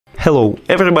Hello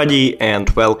everybody and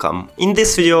welcome. In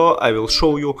this video I will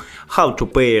show you how to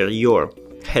pair your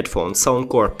headphone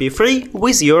Soundcore P3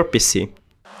 with your PC.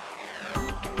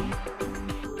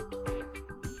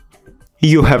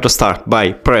 You have to start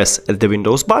by press the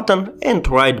Windows button and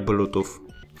write Bluetooth.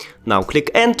 Now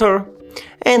click Enter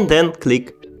and then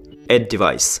click Add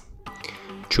Device.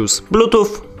 Choose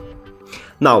Bluetooth.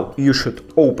 Now you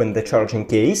should open the charging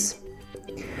case.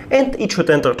 And it should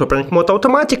enter to prank mode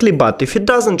automatically, but if it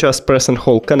doesn't, just press and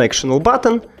hold connectional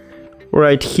button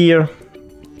right here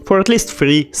for at least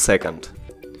 3 seconds.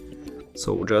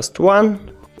 So just 1,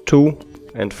 2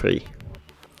 and 3.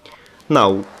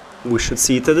 Now we should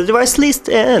see it at the device list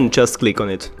and just click on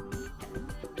it.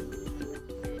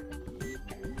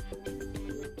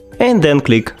 And then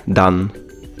click Done.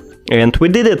 And we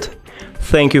did it!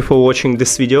 Thank you for watching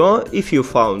this video. If you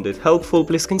found it helpful,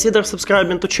 please consider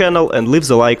subscribing to the channel and leave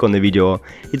the like on the video.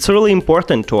 It's really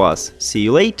important to us. See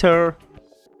you later!